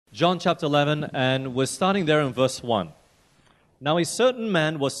John chapter 11, and we're starting there in verse 1. Now a certain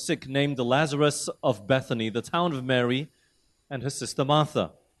man was sick named Lazarus of Bethany, the town of Mary, and her sister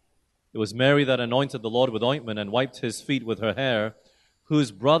Martha. It was Mary that anointed the Lord with ointment and wiped his feet with her hair,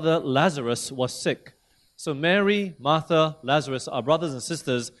 whose brother Lazarus was sick. So Mary, Martha, Lazarus are brothers and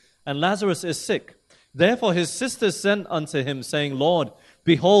sisters, and Lazarus is sick. Therefore his sisters sent unto him, saying, Lord,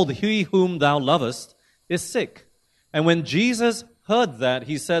 behold, he whom thou lovest is sick. And when Jesus heard that,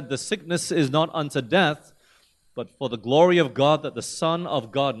 he said, the sickness is not unto death, but for the glory of God, that the Son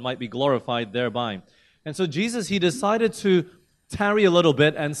of God might be glorified thereby. And so Jesus, he decided to tarry a little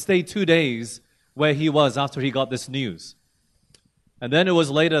bit and stay 2 days where he was after he got this news. And then it was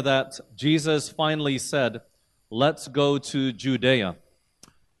later that Jesus finally said, let's go to Judea.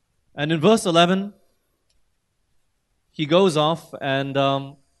 And in verse 11, he goes off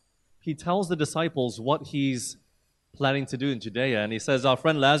and he tells the disciples what he's planning to do in Judea. And he says, our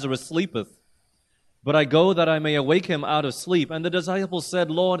friend Lazarus sleepeth, but I go that I may awake him out of sleep. And the disciples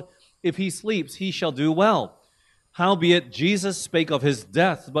said, Lord, if he sleeps, he shall do well. Howbeit Jesus spake of his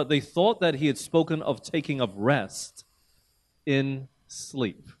death, but they thought that he had spoken of taking of rest in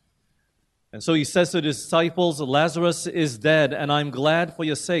sleep. And so he says to the disciples, Lazarus is dead, and I'm glad for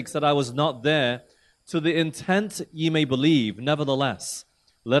your sakes that I was not there, to the intent ye may believe. Nevertheless,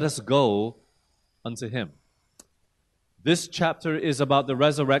 let us go unto him. This chapter is about the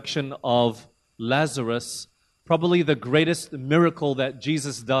resurrection of Lazarus, probably the greatest miracle that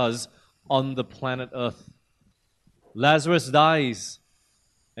Jesus does on the planet Earth. Lazarus dies,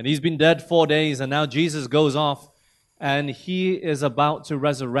 and he's been dead 4 days, and now Jesus goes off, and he is about to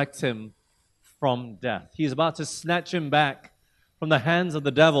resurrect him from death. He's about to snatch him back from the hands of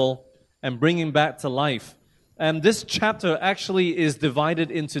the devil and bring him back to life. And this chapter actually is divided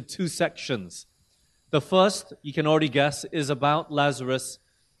into 2 sections. The first, you can already guess, is about Lazarus,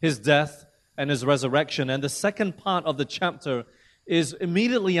 his death, and his resurrection. And the second part of the chapter is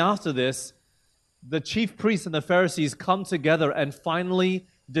immediately after this, the chief priests and the Pharisees come together and finally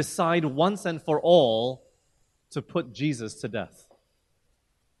decide once and for all to put Jesus to death.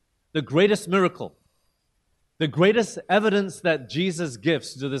 The greatest miracle, the greatest evidence that Jesus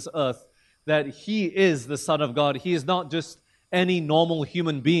gives to this earth, that he is the Son of God. He is not just any normal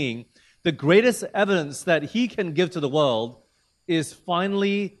human being. The greatest evidence that he can give to the world is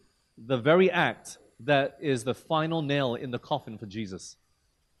finally the very act that is the final nail in the coffin for Jesus.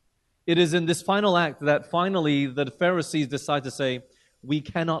 It is in this final act that finally the Pharisees decide to say, we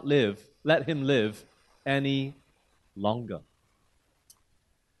cannot let him live any longer.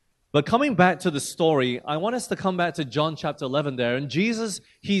 But coming back to the story, I want us to come back to John chapter 11 there. And Jesus,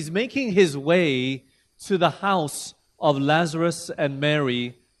 he's making his way to the house of Lazarus and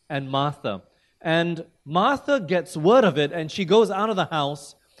Mary and Martha. And Martha gets word of it, and she goes out of the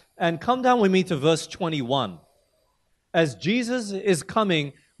house. And come down with me to verse 21. As Jesus is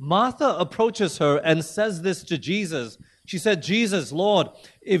coming, Martha approaches her and says this to Jesus. She said, Jesus, Lord,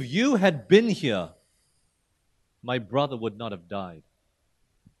 if you had been here, my brother would not have died.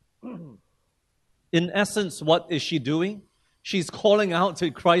 In essence, what is she doing? She's calling out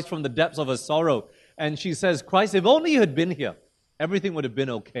to Christ from the depths of her sorrow. And she says, Christ, if only you had been here, everything would have been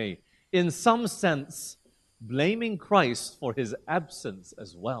okay. In some sense, blaming Christ for his absence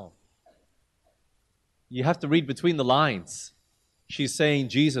as well. You have to read between the lines. She's saying,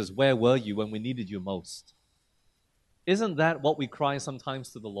 Jesus, where were you when we needed you most? Isn't that what we cry sometimes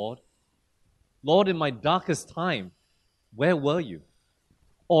to the Lord? Lord, in my darkest time, where were you?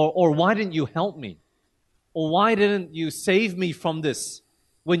 Or why didn't you help me? Or why didn't you save me from this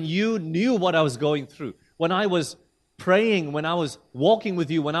when you knew what I was going through? When I was praying, when I was walking with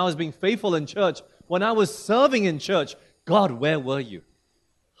you, when I was being faithful in church, when I was serving in church, God, where were you?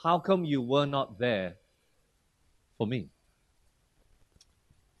 How come you were not there for me?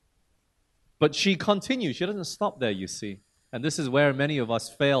 But she continues. She doesn't stop there, you see. And this is where many of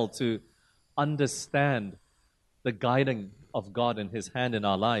us fail to understand the guiding of God and his hand in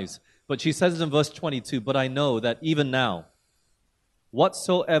our lives. But she says in verse 22, but I know that even now,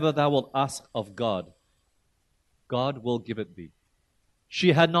 whatsoever thou wilt ask of God, God will give it thee.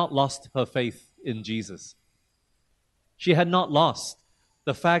 She had not lost her faith in Jesus. She had not lost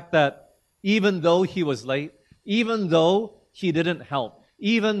the fact that even though he was late, even though he didn't help,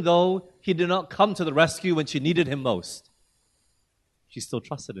 even though he did not come to the rescue when she needed him most, she still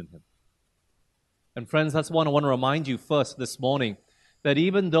trusted in him. And friends, that's what I want to remind you first this morning, that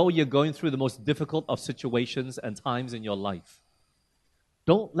even though you're going through the most difficult of situations and times in your life,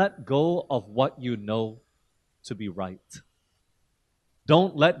 don't let go of what you know to be right.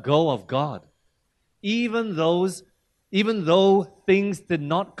 Don't let go of God. Even those even though things did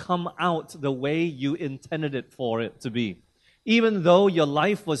not come out the way you intended it for it to be, even though your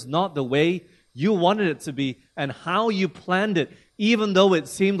life was not the way you wanted it to be and how you planned it, even though it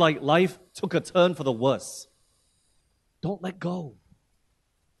seemed like life took a turn for the worse, don't let go.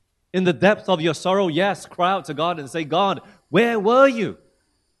 In the depth of your sorrow, yes, cry out to God and say, God, where were you?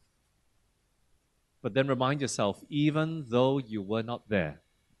 But then remind yourself, even though you were not there,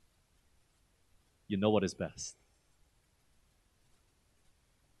 you know what is best.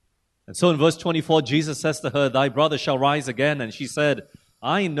 And so in verse 24, Jesus says to her, thy brother shall rise again. And she said,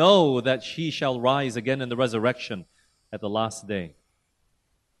 I know that he shall rise again in the resurrection at the last day.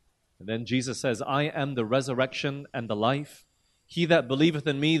 And then Jesus says, I am the resurrection and the life. He that believeth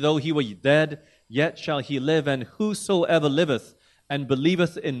in me, though he were dead, yet shall he live. And whosoever liveth and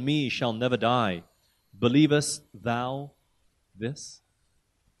believeth in me shall never die. Believest thou this?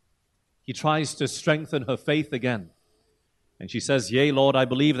 He tries to strengthen her faith again. And she says, yea, Lord, I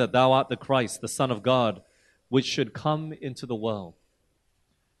believe that thou art the Christ, the Son of God, which should come into the world.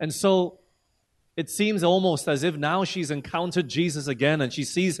 And so it seems almost as if now she's encountered Jesus again and she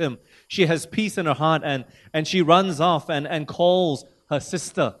sees him. She has peace in her heart and she runs off and calls her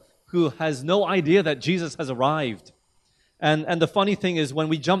sister, who has no idea that Jesus has arrived. And the funny thing is, when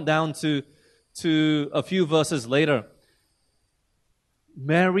we jump down to a few verses later,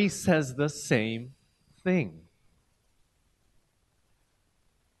 Mary says the same thing.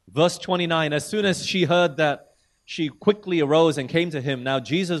 Verse 29, as soon as she heard that, she quickly arose and came to him. Now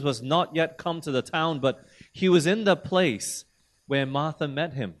Jesus was not yet come to the town, but he was in the place where Martha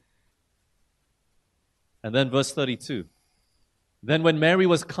met him. And then verse 32, then when Mary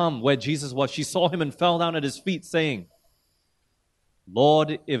was come where Jesus was, she saw him and fell down at his feet, saying,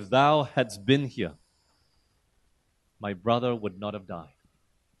 Lord, if thou hadst been here, my brother would not have died.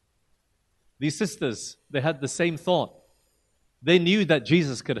 These sisters, they had the same thought. They knew that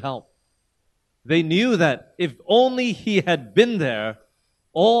Jesus could help. They knew that if only he had been there,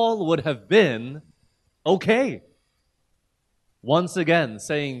 all would have been okay. Once again,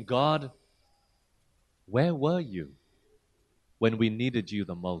 saying, God, where were you when we needed you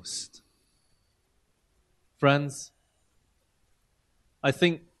the most? Friends, I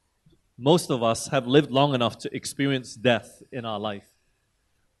think most of us have lived long enough to experience death in our life,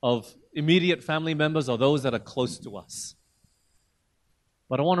 of immediate family members or those that are close to us.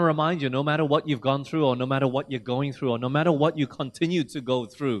 But I want to remind you, no matter what you've gone through, or no matter what you're going through, or no matter what you continue to go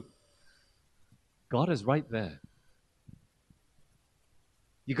through, God is right there.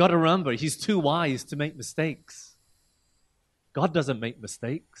 You got to remember, he's too wise to make mistakes. God doesn't make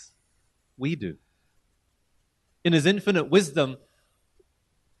mistakes. We do. In his infinite wisdom,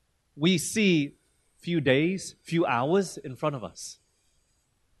 we see few days, few hours in front of us.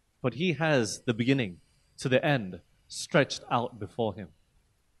 But he has the beginning to the end stretched out before him.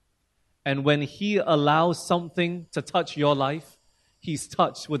 And when he allows something to touch your life, he's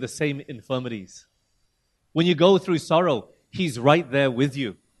touched with the same infirmities. When you go through sorrow, he's right there with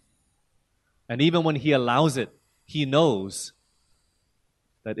you. And even when he allows it, he knows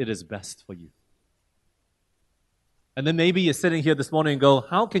that it is best for you. And then maybe you're sitting here this morning and go,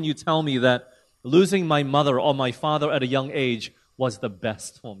 how can you tell me that losing my mother or my father at a young age was the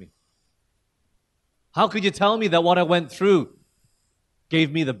best for me? How could you tell me that what I went through gave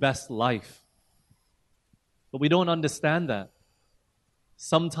me the best life? But we don't understand that.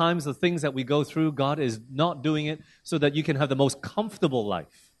 Sometimes the things that we go through, God is not doing it so that you can have the most comfortable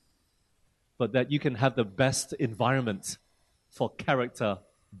life, but that you can have the best environment for character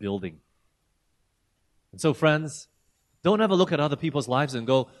building. And so, friends, don't ever look at other people's lives and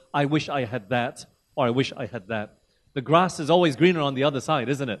go, I wish I had that, or I wish I had that. The grass is always greener on the other side,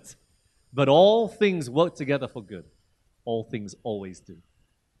 isn't it? But all things work together for good. All things always do.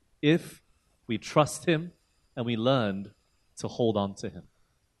 If we trust him and we learned to hold on to him.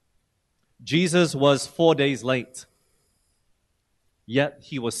 Jesus was 4 days late, yet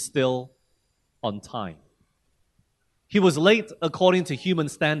he was still on time. He was late according to human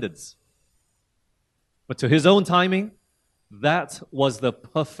standards, but to his own timing, that was the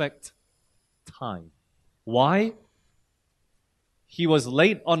perfect time. Why? He was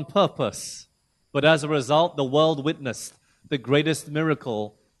late on purpose, but as a result, the world witnessed the greatest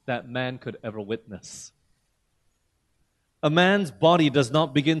miracle that man could ever witness. A man's body does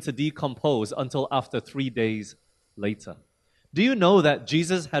not begin to decompose until after 3 days later. Do you know that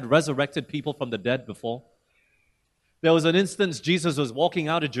Jesus had resurrected people from the dead before? There was an instance Jesus was walking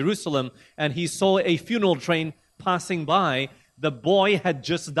out of Jerusalem and he saw a funeral train passing by. The boy had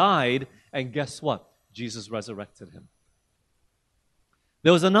just died, and guess what? Jesus resurrected him.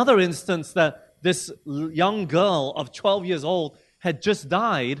 There was another instance that this young girl of 12 years old had just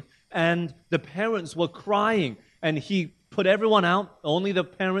died, and the parents were crying. And he put everyone out. Only the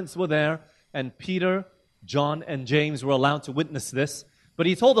parents were there. And Peter, John, and James were allowed to witness this. But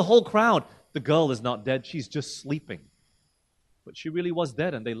he told the whole crowd, the girl is not dead, she's just sleeping. But she really was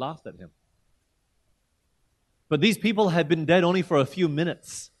dead, and they laughed at him. But these people had been dead only for a few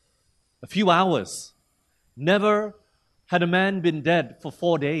minutes, a few hours. Never had a man been dead for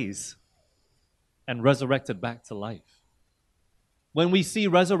 4 days and resurrected back to life. When we see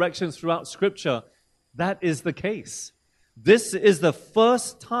resurrections throughout Scripture, that is the case. This is the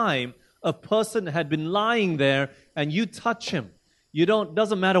first time a person had been lying there and you touch him.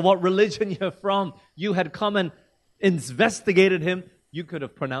 Doesn't matter what religion you're from, you had come and investigated him, you could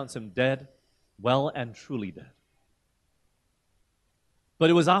have pronounced him dead, well and truly dead. But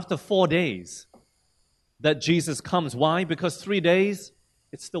it was after 4 days that Jesus comes. Why? Because 3 days,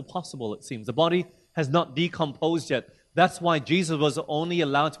 it's still possible, it seems. The body has not decomposed yet. That's why Jesus was only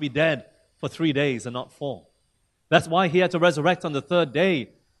allowed to be dead for 3 days and not 4. That's why he had to resurrect on the third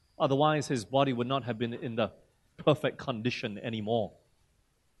day. Otherwise, his body would not have been in the perfect condition anymore.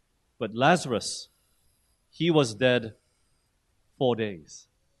 But Lazarus, he was dead 4 days.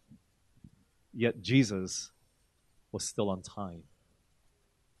 Yet Jesus was still on time.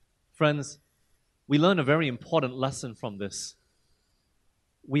 Friends, we learn a very important lesson from this.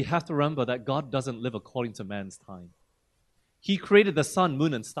 We have to remember that God doesn't live according to man's time. He created the sun,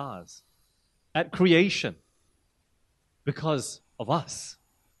 moon, and stars at creation because of us.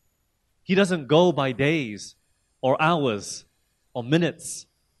 He doesn't go by days or hours or minutes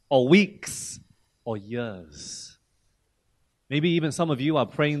or weeks or years. Maybe even some of you are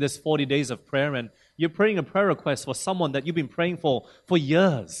praying this 40 days of prayer, and you're praying a prayer request for someone that you've been praying for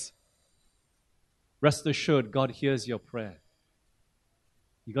years. Rest assured, God hears your prayer.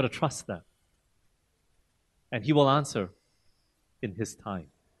 You got to trust that. And He will answer in His time.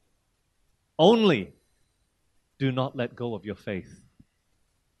 Only do not let go of your faith.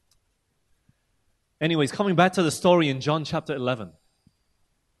 Anyways, coming back to the story in John chapter 11.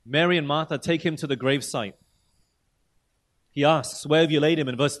 Mary and Martha take him to the gravesite. He asks, where have you laid him,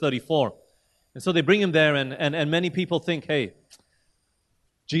 in verse 34. And so they bring him there, and many people think, hey,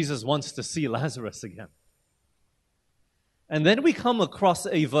 Jesus wants to see Lazarus again. And then we come across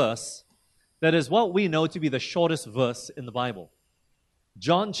a verse that is what we know to be the shortest verse in the Bible.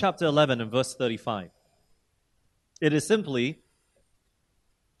 John chapter 11 and verse 35. It is simply,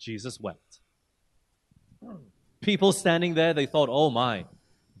 Jesus wept. People standing there, they thought, oh my,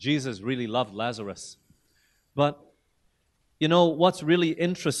 Jesus really loved Lazarus. But, you know, what's really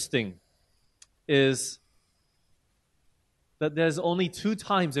interesting is that there's only 2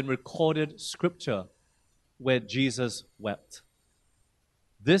 times in recorded Scripture where Jesus wept.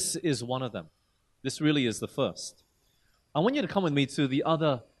 This is one of them. This really is the first. I want you to come with me to the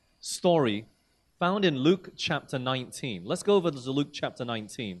other story found in Luke chapter 19. Let's go over to Luke chapter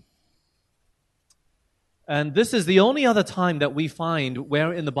 19. And this is the only other time that we find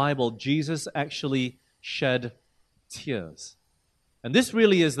where in the Bible Jesus actually shed tears. And this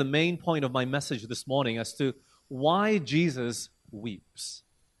really is the main point of my message this morning as to why Jesus weeps.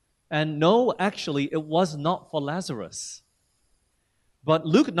 And no, actually, it was not for Lazarus. But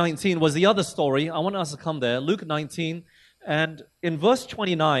Luke 19 was the other story. I want us to come there. Luke 19, and in verse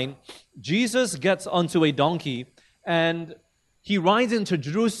 29, Jesus gets onto a donkey, and he rides into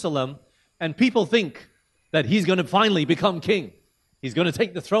Jerusalem, and people think that he's going to finally become king. He's going to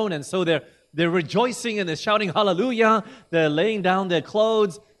take the throne, and so they're rejoicing and they're shouting hallelujah. They're laying down their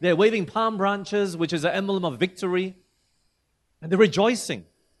clothes. They're waving palm branches, which is an emblem of victory. And they're rejoicing.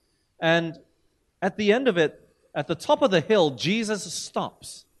 And at the end of it, at the top of the hill, Jesus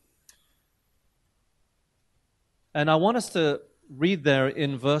stops. And I want us to read there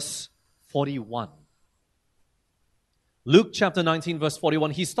in verse 41. Luke chapter 19, verse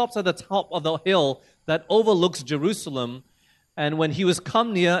 41. He stops at the top of the hill that overlooks Jerusalem. And when he was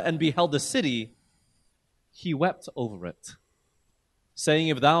come near and beheld the city, he wept over it, saying,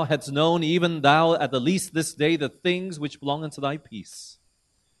 if thou hadst known, even thou at the least this day, the things which belong unto thy peace.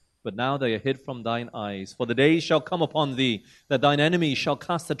 But now they are hid from thine eyes. For the days shall come upon thee, that thine enemies shall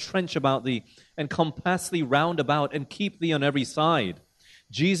cast a trench about thee, and compass thee round about, and keep thee on every side.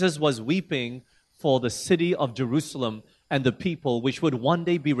 Jesus was weeping for the city of Jerusalem and the people which would one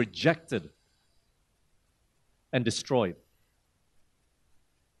day be rejected and destroyed.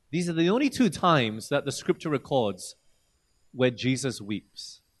 These are the only 2 times that the Scripture records where Jesus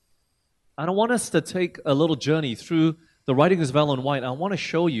weeps. And I want us to take a little journey through the writings of Ellen White. I want to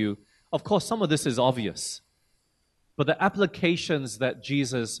show you, of course, some of this is obvious, but the applications that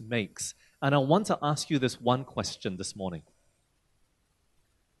Jesus makes And I want to ask you this one question this morning.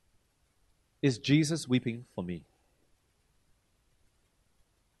 Is Jesus weeping for me?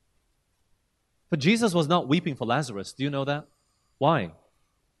 But Jesus was not weeping for Lazarus. Do you know that? Why?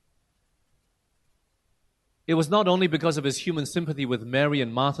 It was not only because of his human sympathy with Mary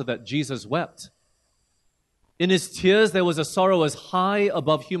and Martha that Jesus wept. In his tears, there was a sorrow as high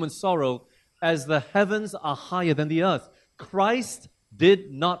above human sorrow as the heavens are higher than the earth. Christ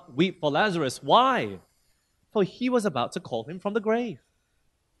did not weep for Lazarus. Why? For he was about to call him from the grave.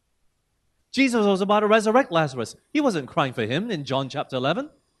 Jesus was about to resurrect Lazarus. He wasn't crying for him in John chapter 11.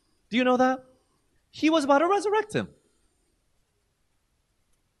 Do you know that? He was about to resurrect him.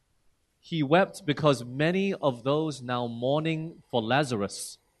 He wept because many of those now mourning for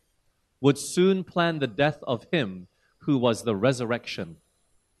Lazarus would soon plan the death of him who was the resurrection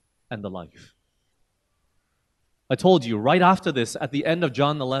and the life. I told you right after this, at the end of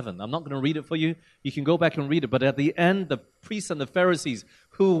John 11, I'm not going to read it for you. You can go back and read it. But at the end, the priests and the Pharisees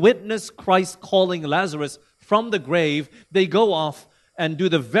who witnessed Christ calling Lazarus from the grave, they go off and do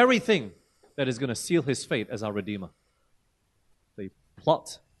the very thing that is going to seal his fate as our Redeemer. They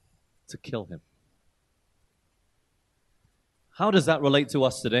plot to kill him. How does that relate to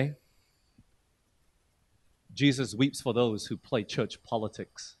us today? Jesus weeps for those who play church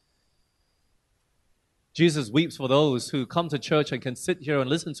politics. Jesus weeps for those who come to church and can sit here and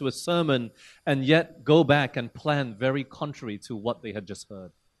listen to a sermon and yet go back and plan very contrary to what they had just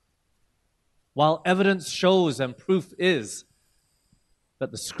heard. While evidence shows and proof is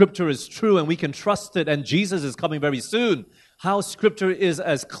that the Scripture is true and we can trust it and Jesus is coming very soon, how Scripture is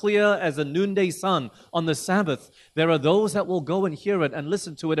as clear as the noonday sun on the Sabbath, there are those that will go and hear it and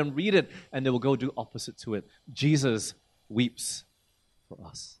listen to it and read it, and they will go do opposite to it. Jesus weeps for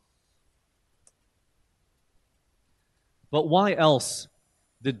us. But why else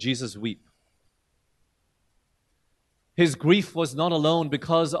did Jesus weep? His grief was not alone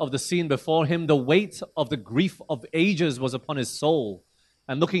because of the scene before him. The weight of the grief of ages was upon his soul.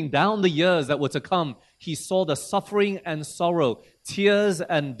 And looking down the years that were to come, he saw the suffering and sorrow, tears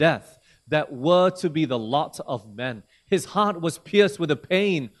and death that were to be the lot of men. His heart was pierced with the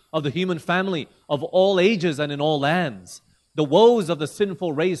pain of the human family of all ages and in all lands. The woes of the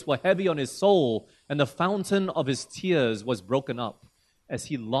sinful race were heavy on his soul, and the fountain of his tears was broken up as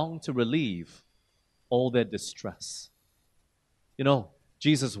he longed to relieve all their distress. You know,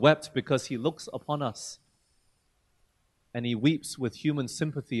 Jesus wept because he looks upon us and he weeps with human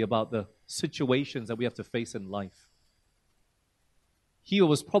sympathy about the situations that we have to face in life. He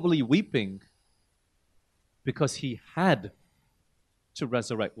was probably weeping because he had to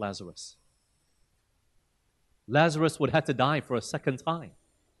resurrect Lazarus. Lazarus would have to die for a second time.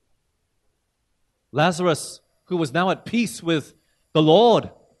 Lazarus, who was now at peace with the Lord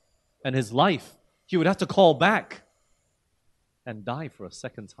and his life, he would have to call back and die for a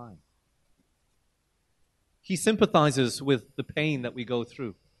second time. He sympathizes with the pain that we go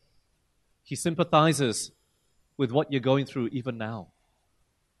through. He sympathizes with what you're going through even now.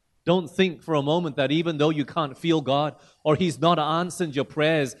 Don't think for a moment that even though you can't feel God or he's not answered your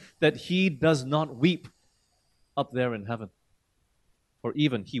prayers, that he does not weep up there in heaven. For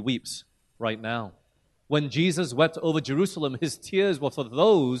even he weeps right now. When Jesus wept over Jerusalem, his tears were for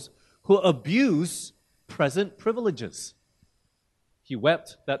those who abuse present privileges. He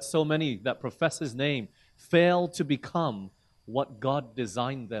wept that so many that profess his name fail to become what God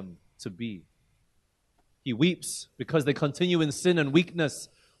designed them to be. He weeps because they continue in sin and weakness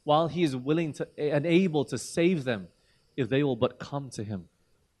while he is willing to and able to save them if they will but come to him.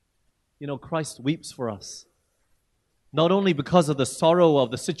 You know, Christ weeps for us. Not only because of the sorrow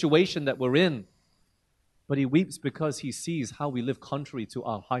of the situation that we're in, but he weeps because he sees how we live contrary to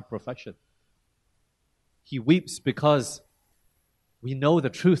our high profession. He weeps because we know the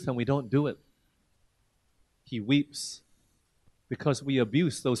truth and we don't do it. He weeps because we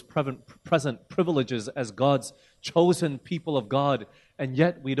abuse those present privileges as God's chosen people of God, and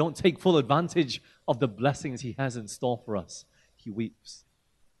yet we don't take full advantage of the blessings he has in store for us. He weeps.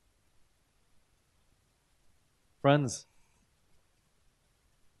 Friends,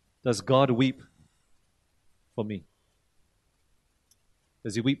 does God weep for me?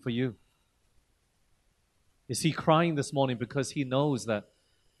 Does he weep for you? Is he crying this morning because he knows that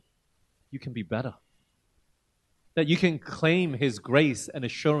you can be better? That you can claim his grace and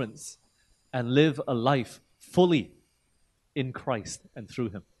assurance and live a life fully in Christ and through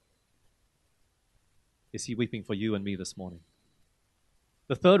him? Is he weeping for you and me this morning?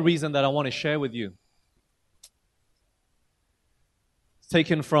 The third reason that I want to share with you,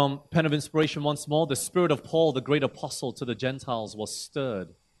 taken from Pen of Inspiration once more, the spirit of Paul, the great apostle to the Gentiles, was stirred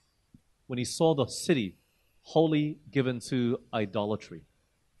when he saw the city wholly given to idolatry.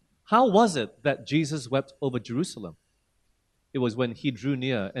 How was it that Jesus wept over Jerusalem? It was when he drew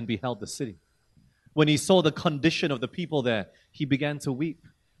near and beheld the city. When he saw the condition of the people there, he began to weep,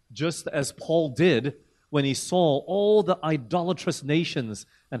 just as Paul did when he saw all the idolatrous nations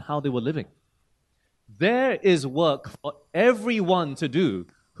and how they were living. There is work for everyone to do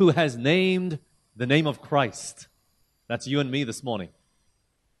who has named the name of Christ. That's you and me this morning.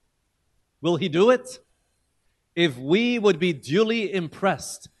 Will he do it? If we would be duly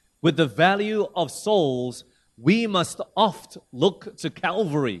impressed with the value of souls, we must oft look to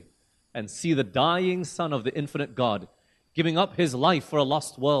Calvary and see the dying Son of the infinite God giving up his life for a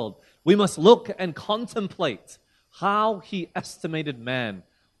lost world. We must look and contemplate how he estimated man.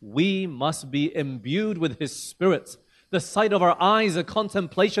 We must be imbued with his Spirit. The sight of our eyes, the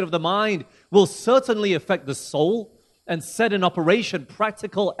contemplation of the mind will certainly affect the soul and set in operation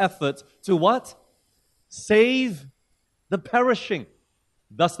practical effort to what? Save the perishing.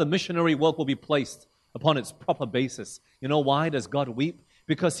 Thus the missionary work will be placed upon its proper basis. You know why does God weep?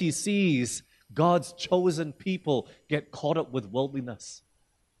 Because he sees God's chosen people get caught up with worldliness.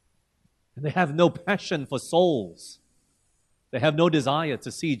 And they have no passion for souls. They have no desire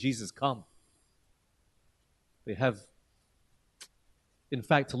to see Jesus come. They have, in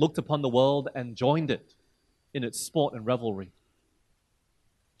fact, looked upon the world and joined it in its sport and revelry.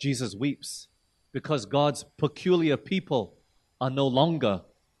 Jesus weeps because God's peculiar people are no longer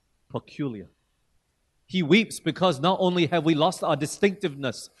peculiar. He weeps because not only have we lost our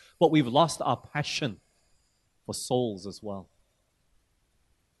distinctiveness, but we've lost our passion for souls as well.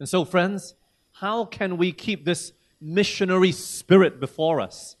 And so, friends, how can we keep this missionary spirit before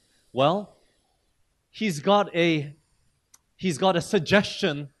us? Well, he's got a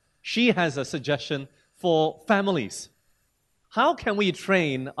suggestion. She has a suggestion for families. How can we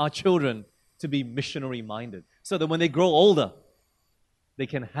train our children to be missionary minded so that when they grow older, they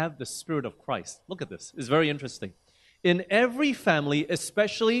can have the Spirit of Christ? Look at this. It's very interesting. In every family,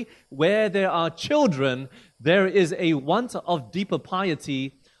 especially where there are children, there is a want of deeper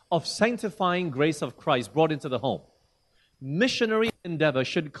piety, of sanctifying grace of Christ brought into the home. Missionary endeavor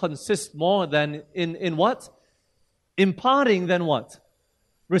should consist more than in what? Imparting than what?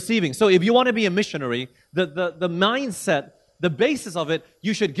 Receiving. So if you want to be a missionary, the mindset, the basis of it,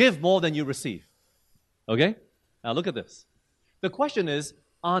 you should give more than you receive. Okay? Now look at this. The question is,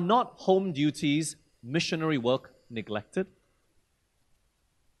 are not home duties, missionary work, neglected?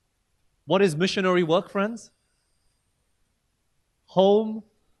 What is missionary work, friends? Home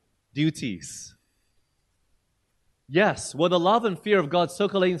duties. Yes, with the love and fear of God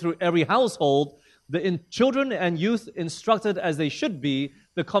circulating through every household, the children and youth instructed as they should be,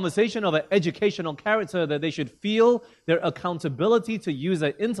 the conversation of an educational character that they should feel their accountability to use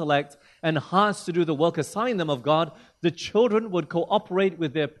their intellect and hearts to do the work assigned them of God, the children would cooperate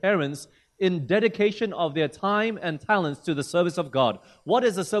with their parents in dedication of their time and talents to the service of God. What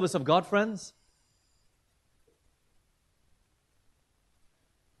is the service of God, friends?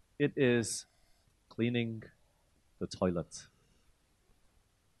 It is cleaning the toilet.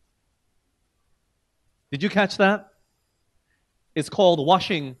 Did you catch that? It's called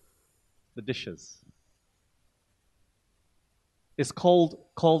washing the dishes. It's called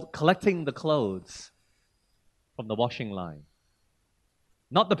collecting the clothes from the washing line.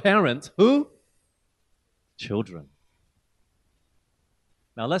 Not the parent. Who? Children.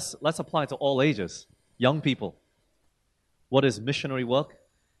 Now let's apply to all ages. Young people. What is missionary work?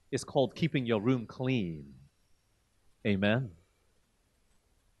 It's called keeping your room clean. Amen.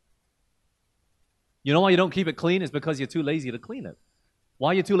 You know why you don't keep it clean? It's because you're too lazy to clean it.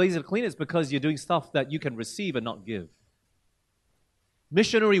 Why you're too lazy to clean it is because you're doing stuff that you can receive and not give.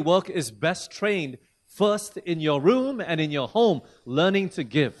 Missionary work is best trained first in your room and in your home, learning to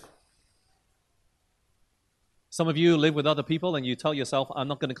give. Some of you live with other people and you tell yourself, I'm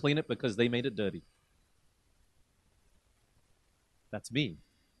not going to clean it because they made it dirty. That's me.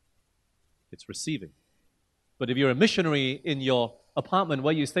 It's receiving. But if you're a missionary in your apartment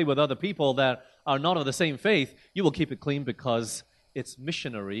where you stay with other people that are not of the same faith, you will keep it clean because it's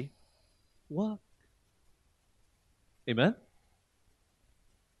missionary work. Amen?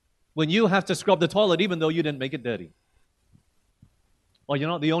 When you have to scrub the toilet even though you didn't make it dirty. Or you're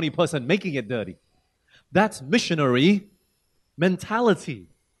not the only person making it dirty. That's missionary mentality.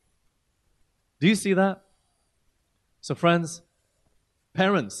 Do you see that? So friends,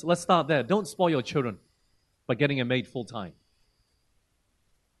 parents, let's start there. Don't spoil your children by getting a maid full-time.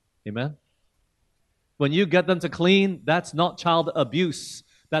 Amen? When you get them to clean, that's not child abuse.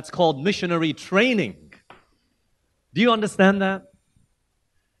 That's called missionary training. Do you understand that?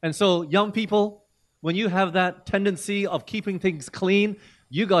 And so, young people, when you have that tendency of keeping things clean,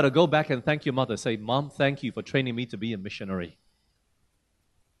 you got to go back and thank your mother. Say, Mom, thank you for training me to be a missionary.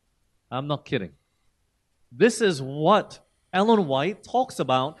 I'm not kidding. This is what Ellen White talks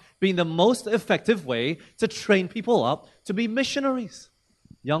about being the most effective way to train people up to be missionaries.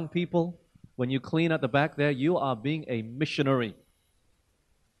 Young people, when you clean at the back there, you are being a missionary.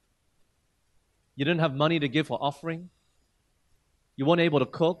 You didn't have money to give for offering. You weren't able to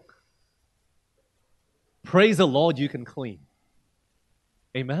cook. Praise the Lord, you can clean.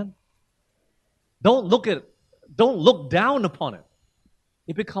 Amen? Don't look down upon it.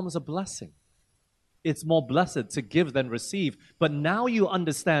 It becomes a blessing. It's more blessed to give than receive. But now you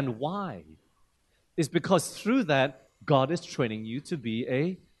understand why. It's because through that, God is training you to be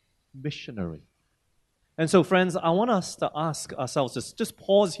a missionary. And so, friends, I want us to ask ourselves, just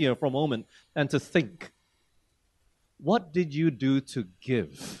pause here for a moment and to think. What did you do to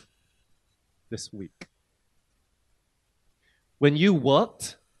give this week? When you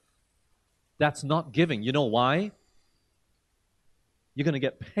worked, that's not giving. You know why? You're going to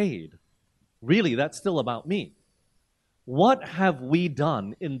get paid. Really, that's still about me. What have we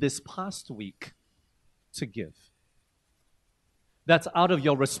done in this past week to give? That's out of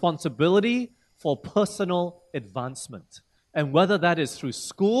your responsibility for personal advancement. And whether that is through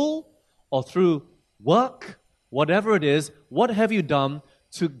school or through work, whatever it is, what have you done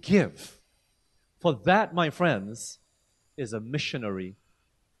to give? For that, my friends, is a missionary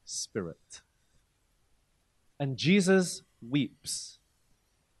spirit. And Jesus weeps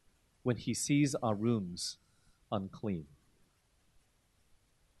when he sees our rooms unclean.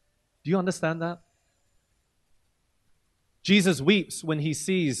 Do you understand that? Jesus weeps when he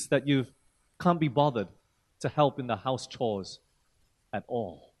sees that you can't be bothered to help in the house chores at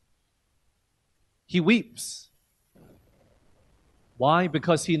all. He weeps. Why?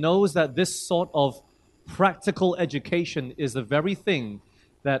 Because he knows that this sort of practical education is the very thing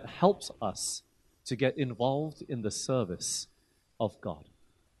that helps us to get involved in the service of God.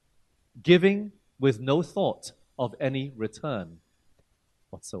 Giving with no thought of any return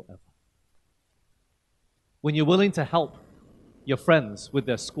whatsoever. When you're willing to help your friends with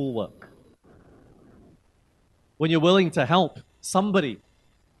their schoolwork, when you're willing to help somebody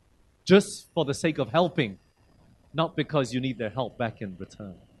just for the sake of helping, not because you need their help back in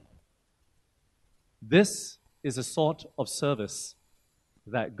return. This is a sort of service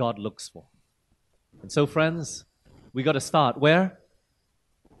that God looks for. And so, friends, we got to start where?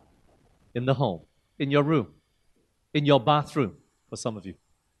 In the home, in your room, in your bathroom, for some of you.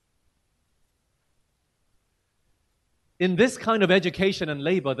 In this kind of education and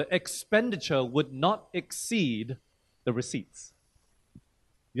labor, the expenditure would not exceed the receipts.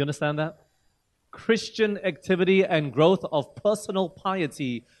 You understand that? Christian activity and growth of personal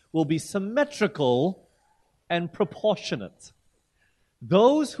piety will be symmetrical and proportionate.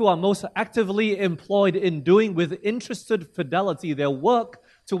 Those who are most actively employed in doing with interested fidelity their work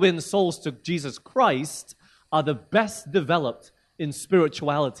to win souls to Jesus Christ are the best developed in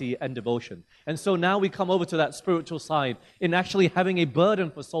spirituality and devotion. And so now we come over to that spiritual side in actually having a burden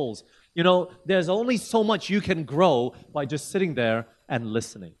for souls. You know, there's only so much you can grow by just sitting there and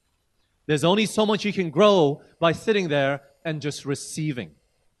listening. There's only so much you can grow by sitting there and just receiving.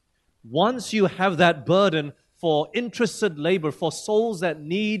 Once you have that burden for interested labor, for souls that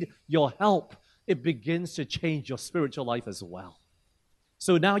need your help, it begins to change your spiritual life as well.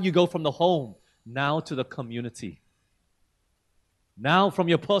 So now you go from the home, now to the community. Now from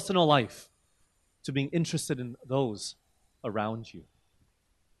your personal life to being interested in those around you.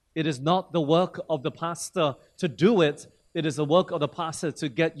 It is not the work of the pastor to do it. It is the work of the pastor to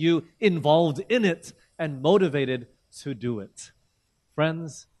get you involved in it and motivated to do it.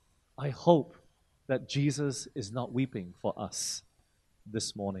 Friends, I hope that Jesus is not weeping for us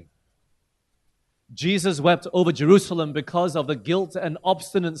this morning. Jesus wept over Jerusalem because of the guilt and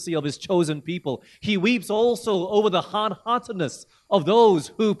obstinacy of his chosen people. He weeps also over the hard-heartedness of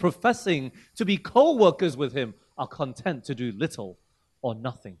those who, professing to be co-workers with him, are content to do little or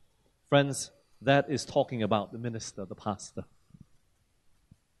nothing. Friends, that is talking about the minister, the pastor.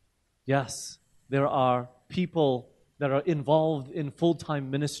 Yes, there are people that are involved in full-time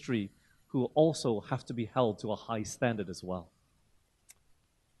ministry who also have to be held to a high standard as well.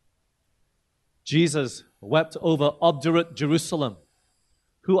 Jesus wept over obdurate Jerusalem,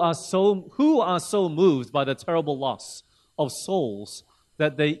 who are so moved by the terrible loss of souls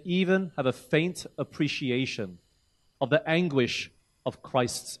that they even have a faint appreciation of the anguish of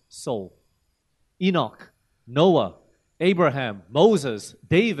Christ's soul. Enoch, Noah, Abraham, Moses,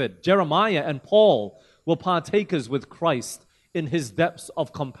 David, Jeremiah, and Paul were partakers with Christ in his depths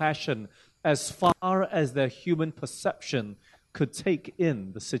of compassion as far as their human perception could take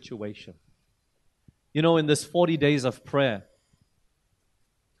in the situation. You know, in this 40 days of prayer,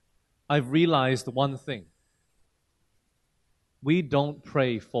 I've realized one thing. We don't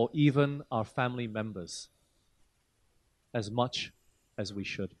pray for even our family members as much as we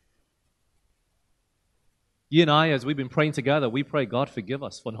should. You and I, as we've been praying together, we pray, God, forgive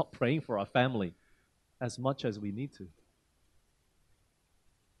us for not praying for our family as much as we need to.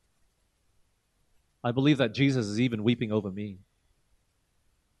 I believe that Jesus is even weeping over me.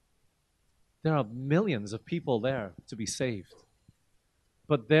 There are millions of people there to be saved.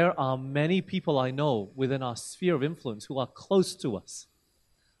 But there are many people I know within our sphere of influence who are close to us.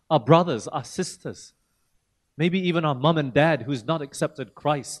 Our brothers, our sisters, maybe even our mom and dad who's not accepted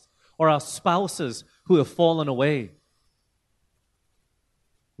Christ, or our spouses who have fallen away.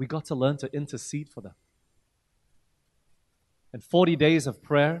 We got to learn to intercede for them. And 40 days of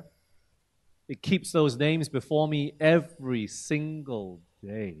prayer, it keeps those names before me every single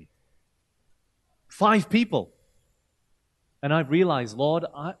day. 5 people. And I've realized, Lord,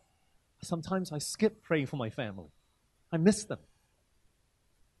 sometimes I skip praying for my family. I miss them.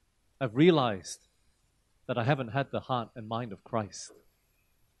 I've realized that I haven't had the heart and mind of Christ.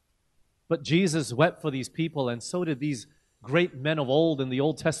 But Jesus wept for these people, and so did these great men of old in the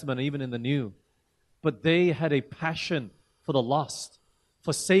Old Testament, even in the New. But they had a passion for the lost,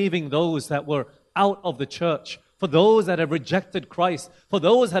 for saving those that were out of the church, for those that had rejected Christ, for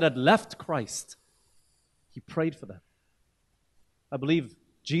those that had left Christ. He prayed for them. I believe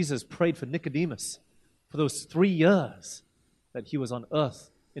Jesus prayed for Nicodemus for those 3 years that he was on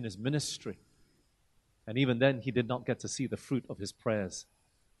earth in his ministry. And even then, he did not get to see the fruit of his prayers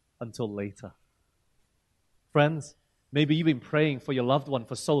until later. Friends, maybe you've been praying for your loved one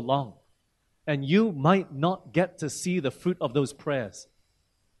for so long, and you might not get to see the fruit of those prayers,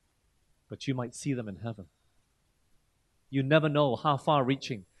 but you might see them in heaven. You never know how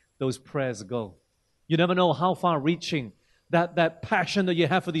far-reaching those prayers go. You never know how far-reaching that passion that you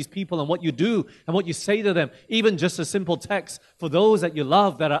have for these people and what you do and what you say to them, even just a simple text for those that you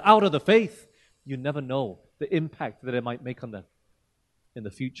love that are out of the faith. You never know the impact that it might make on them in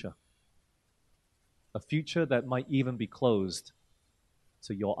the future. A future that might even be closed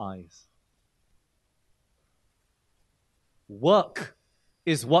to your eyes. Work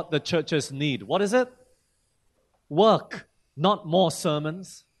is what the churches need. What is it? Work, not more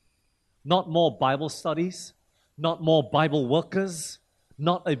sermons, not more Bible studies, not more Bible workers,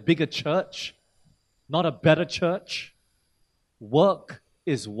 not a bigger church, not a better church. Work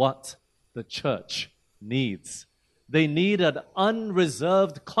is what the church needs. They need an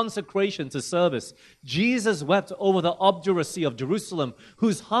unreserved consecration to service. Jesus wept over the obduracy of Jerusalem,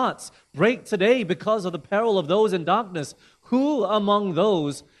 whose hearts break today because of the peril of those in darkness. Who among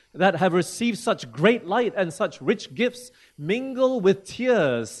those that have received such great light and such rich gifts mingle with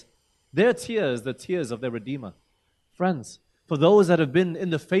tears, their tears, the tears of their Redeemer? Friends, for those that have been in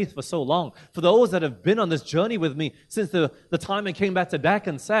the faith for so long, for those that have been on this journey with me since the time I came back to Dak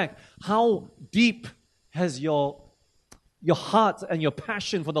and Sac, how deep has your heart and your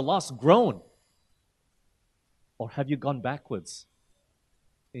passion for the lost grown? Or have you gone backwards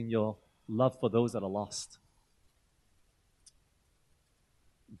in your love for those that are lost?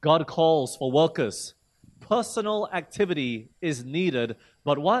 God calls for workers. Personal activity is needed,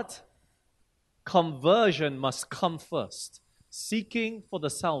 but what? Conversion must come first. Seeking for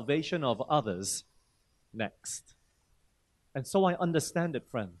the salvation of others next. And so I understand it,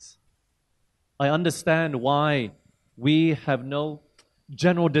 friends. I understand why we have no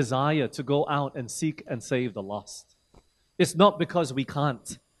general desire to go out and seek and save the lost. It's not because we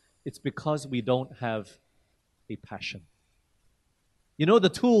can't. It's because we don't have a passion. You know, the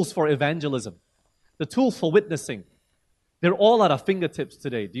tools for evangelism, the tools for witnessing, they're all at our fingertips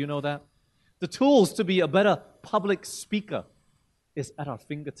today. Do you know that? The tools to be a better public speaker is at our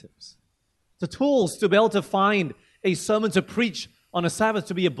fingertips. The tools to be able to find a sermon to preach on a Sabbath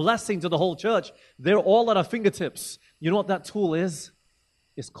to be a blessing to the whole church, they're all at our fingertips. You know what that tool is?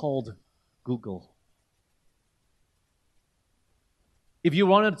 It's called Google. If you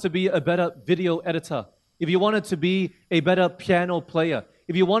wanted to be a better video editor, if you wanted to be a better piano player,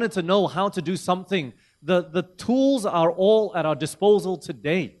 if you wanted to know how to do something, the tools are all at our disposal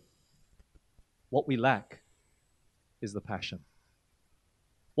today. What we lack is the passion.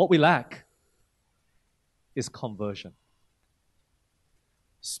 What we lack is conversion.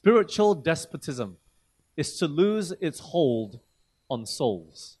 Spiritual despotism is to lose its hold on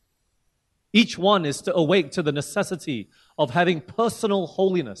souls. Each one is to awake to the necessity of having personal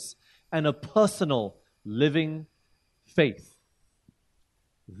holiness and a personal living faith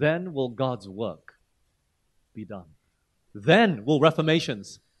then will God's work be done. Then will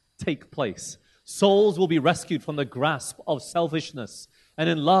reformations take place. Souls will be rescued from the grasp of selfishness, and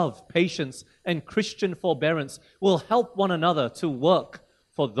in love, patience, and Christian forbearance will help one another to work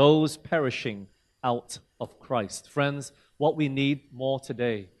for those perishing out of Christ. Friends, what we need more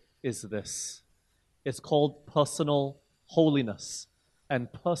today is this. It's called personal holiness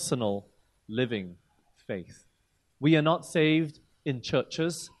and personal living faith. We are not saved in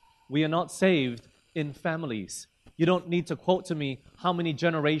churches. We are not saved in families. You don't need to quote to me how many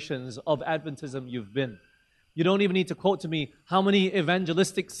generations of Adventism you've been. You don't even need to quote to me how many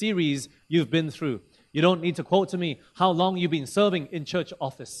evangelistic series you've been through. You don't need to quote to me how long you've been serving in church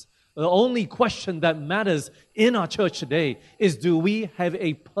office. The only question that matters in our church today is, do we have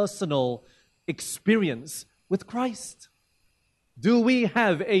a personal experience with Christ? Do we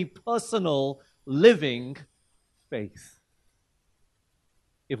have a personal living faith?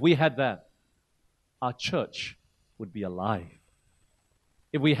 If we had that, our church would be alive.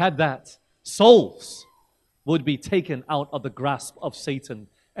 If we had that, souls would be taken out of the grasp of Satan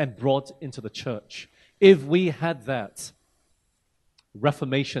and brought into the church. If we had that,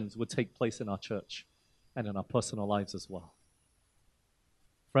 reformations would take place in our church and in our personal lives as well.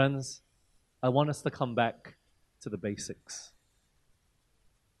 Friends, I want us to come back to the basics.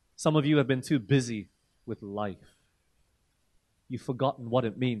 Some of you have been too busy with life. You've forgotten what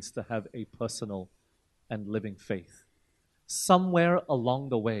it means to have a personal and living faith. Somewhere along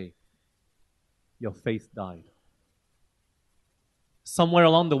the way, your faith died. Somewhere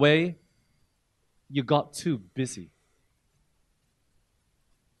along the way, you got too busy.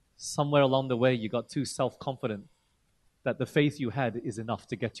 Somewhere along the way, you got too self-confident that the faith you had is enough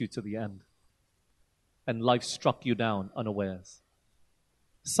to get you to the end. And life struck you down unawares.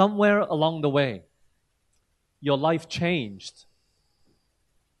 Somewhere along the way, your life changed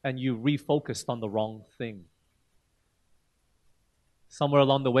and you refocused on the wrong thing. Somewhere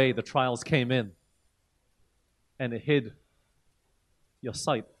along the way, the trials came in and it hid your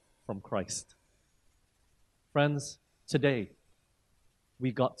sight from Christ. Friends, today,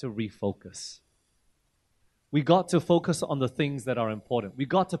 we got to refocus. We got to focus on the things that are important. We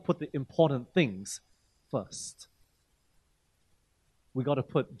got to put the important things first. We got to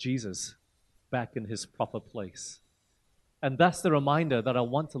put Jesus back in his proper place. And that's the reminder that I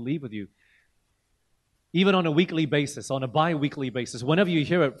want to leave with you. Even on a weekly basis, on a bi-weekly basis, whenever you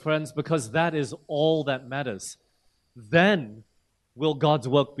hear it, friends, because that is all that matters. Then will God's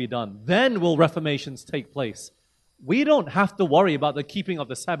work be done. Then will reformations take place. We don't have to worry about the keeping of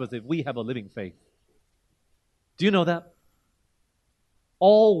the Sabbath if we have a living faith. Do you know that?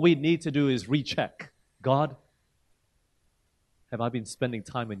 All we need to do is recheck. God, have I been spending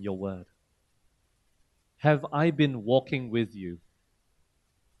time in your word? Have I been walking with you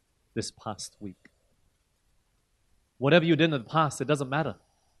this past week? Whatever you did in the past, it doesn't matter.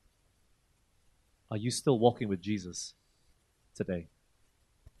 Are you still walking with Jesus today?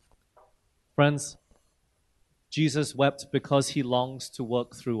 Friends, Jesus wept because he longs to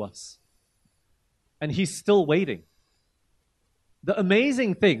work through us. And he's still waiting. The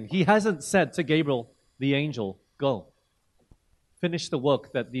amazing thing, he hasn't said to Gabriel, the angel, go. Finish the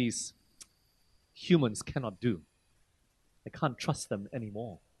work that these humans cannot do. I can't trust them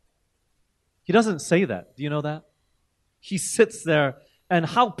anymore. He doesn't say that. Do you know that? He sits there, and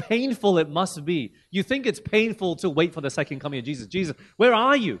how painful it must be. You think it's painful to wait for the second coming of Jesus. Jesus, where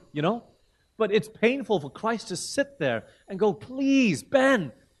are you? You know? But it's painful for Christ to sit there and go, please,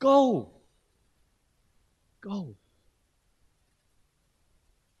 Ben, go. Go.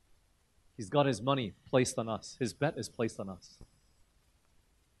 He's got his money placed on us. His bet is placed on us.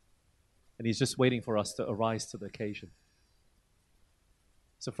 And he's just waiting for us to arise to the occasion.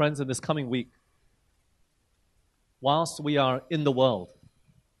 So friends, in this coming week, whilst we are in the world,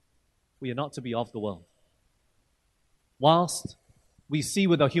 we are not to be of the world. Whilst we see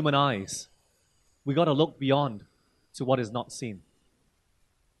with our human eyes, we got to look beyond to what is not seen.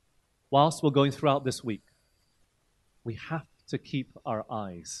 Whilst we're going throughout this week, we have to keep our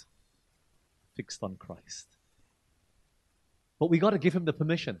eyes fixed on Christ. But we got to give him the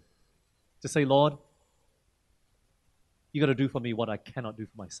permission to say, Lord, you got to do for me what I cannot do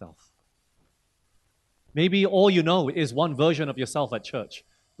for myself. Maybe all you know is one version of yourself at church,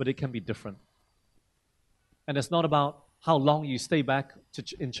 but it can be different. And it's not about how long you stay back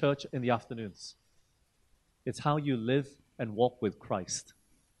in church in the afternoons. It's how you live and walk with Christ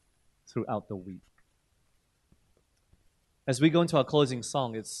throughout the week. As we go into our closing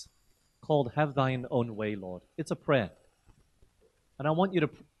song, it's called Have Thine Own Way, Lord. It's a prayer. And I want you to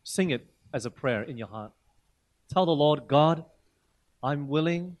sing it as a prayer in your heart. Tell the Lord, God, I'm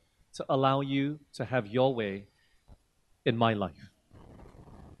willing to allow you to have your way in my life.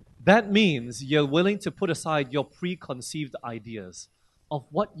 That means you're willing to put aside your preconceived ideas of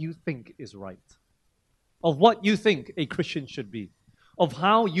what you think is right, of what you think a Christian should be, of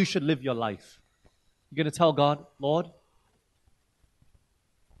how you should live your life. You're going to tell God, Lord,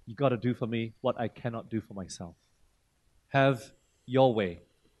 you got to do for me what I cannot do for myself. Have your way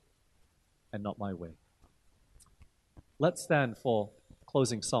and not my way. Let's stand for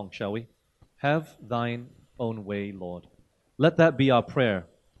closing song, shall we? Have thine own way, Lord. Let that be our prayer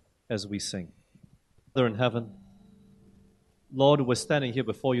as we sing. Father in heaven, Lord, we're standing here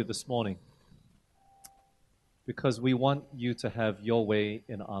before you this morning because we want you to have your way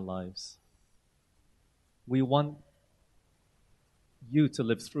in our lives. We want you to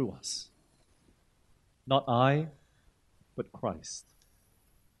live through us. Not I, but Christ.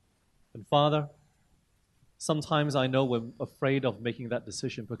 And Father, sometimes I know we're afraid of making that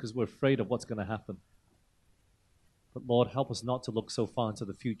decision because we're afraid of what's going to happen. But Lord, help us not to look so far into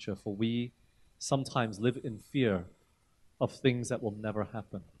the future, for we sometimes live in fear of things that will never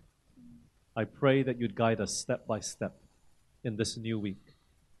happen. I pray that you'd guide us step by step in this new week.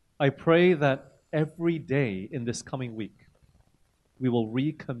 I pray that every day in this coming week, we will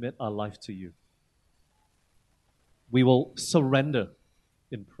recommit our life to you. We will surrender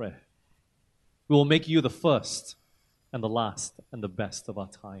in prayer. We will make you the first and the last and the best of our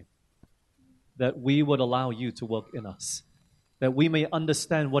time. That we would allow you to work in us. That we may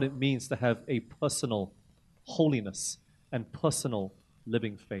understand what it means to have a personal holiness and personal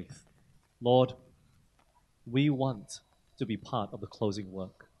living faith. Lord, we want to be part of the closing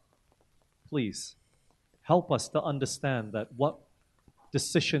work. Please help us to understand that what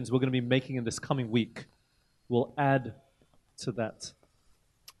decisions we're going to be making in this coming week will add to that.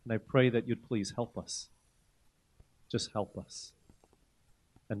 And I pray that you'd please help us. Just help us.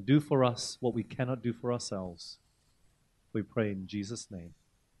 And do for us what we cannot do for ourselves. We pray in Jesus' name.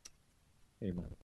 Amen.